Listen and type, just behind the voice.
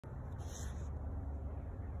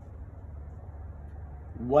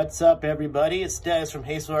What's up, everybody? It's Des from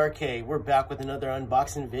HaysvilleArcade. We're back with another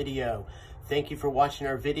unboxing video. Thank you for watching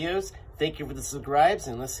our videos. Thank you for the subscribes,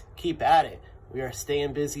 and let's keep at it. We are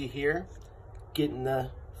staying busy here, getting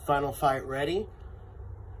the final fight ready.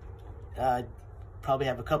 Probably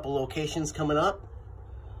have a couple locations coming up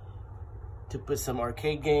to put some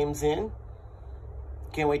arcade games in.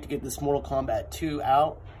 Can't wait to get this Mortal Kombat 2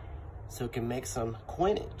 out so it can make some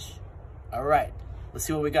coinage. All right, let's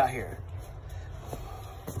see what we got here.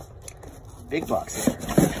 Big box here.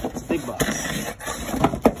 It's a big box.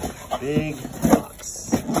 Big box.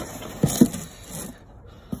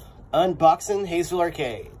 Unboxing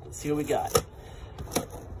HaysvilleArcade. Let's see what we got.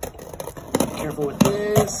 Be careful with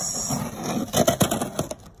this.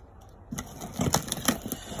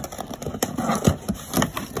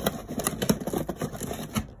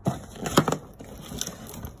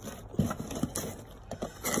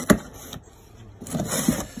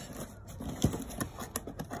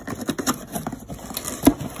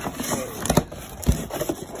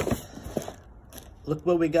 Look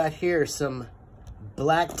what we got here, some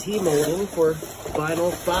black T-molding for final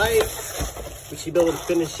fight. We should be able to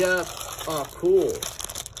finish up. Oh, cool.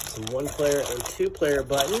 Some 1-player and 2-player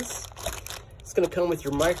buttons. It's gonna come with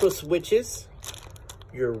your micro switches,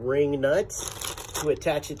 your ring nuts to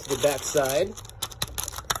attach it to the back side.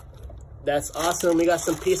 That's awesome. We got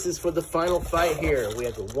some pieces for the final fight here. We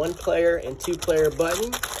have the 1-player and 2-player button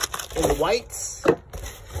in the whites.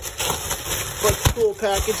 But cool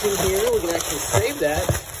packaging here. We can actually save that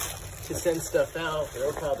to send stuff out.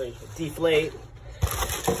 It'll probably deflate.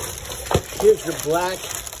 Here's your black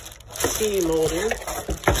T-molding.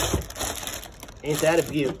 Ain't that a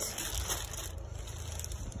beaut?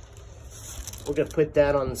 We're gonna put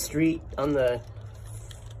that on the street, on the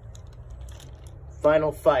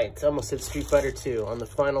final fight. I almost said Street Fighter 2, on the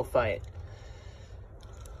final fight.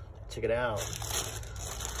 Check it out.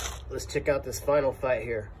 Let's check out this final fight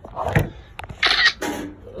here.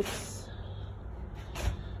 Oops.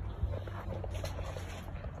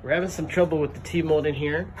 We're having some trouble with the T-molding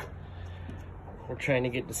here. We're trying to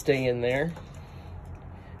get to stay in there.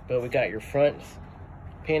 But we got your front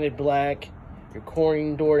painted black, your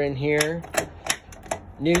coring door in here,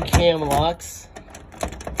 new cam locks.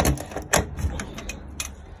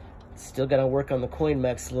 Still gotta work on the coin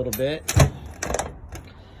mechs a little bit.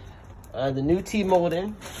 The new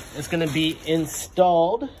T-molding is gonna be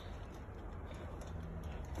installed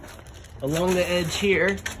along the edge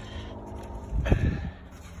here.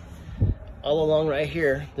 All along right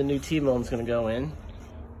here, the new T-molding is gonna go in,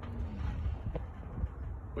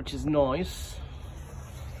 which is nice.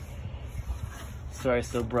 Sorry it's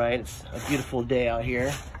so bright, it's a beautiful day out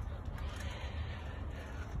here.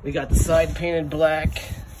 We got the side painted black.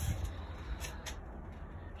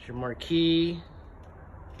 It's your marquee.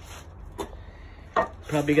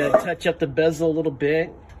 Probably gotta touch up the bezel a little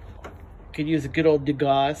bit. Could use a good old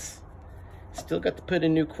degauss. Still got to put a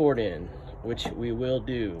new cord in, which we will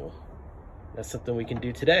do. That's something we can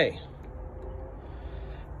do today.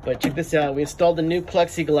 But check this out, we installed the new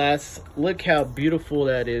plexiglass. Look how beautiful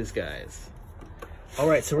that is, guys. All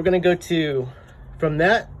right, so we're gonna go to, from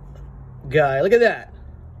that guy, look at that.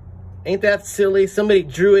 Ain't that silly? Somebody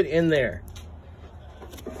drew it in there.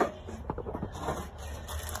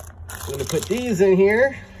 I'm gonna put these in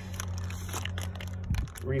here,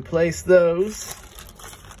 replace those.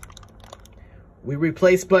 We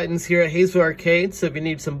replace buttons here at HaysvilleArcade, so if you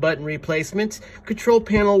need some button replacements, control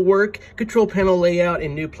panel work, control panel layout,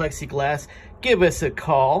 and new plexiglass, give us a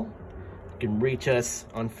call. You can reach us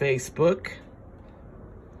on Facebook.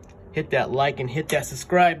 Hit that like and hit that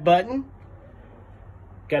subscribe button.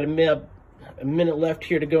 Got a minute left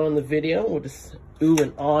here to go in the video. We'll just ooh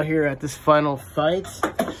and awe here at this final fight.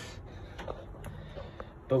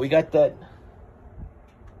 But we got that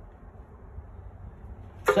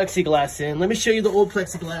plexiglass in. Let me show you the old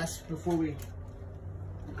plexiglass before we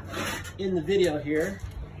end the video here.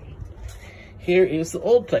 Here is the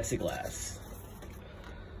old plexiglass.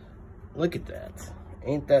 Look at that.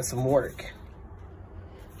 Ain't that some work?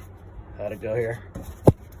 How'd it go here?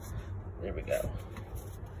 There we go.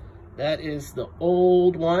 That is the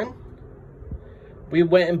old one. We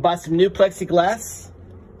went and bought some new plexiglass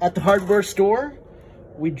at the hardware store.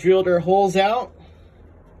 We drilled our holes out.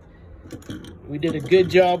 We did a good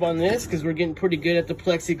job on this because we're getting pretty good at the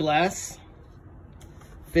plexiglass.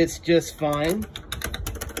 Fits just fine.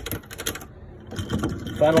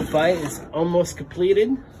 Final fight is almost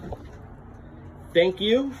completed. Thank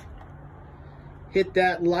you. Hit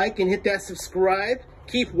that like and hit that subscribe.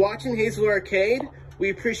 Keep watching HaysvilleArcade. We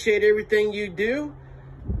appreciate everything you do.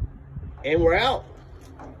 And we're out.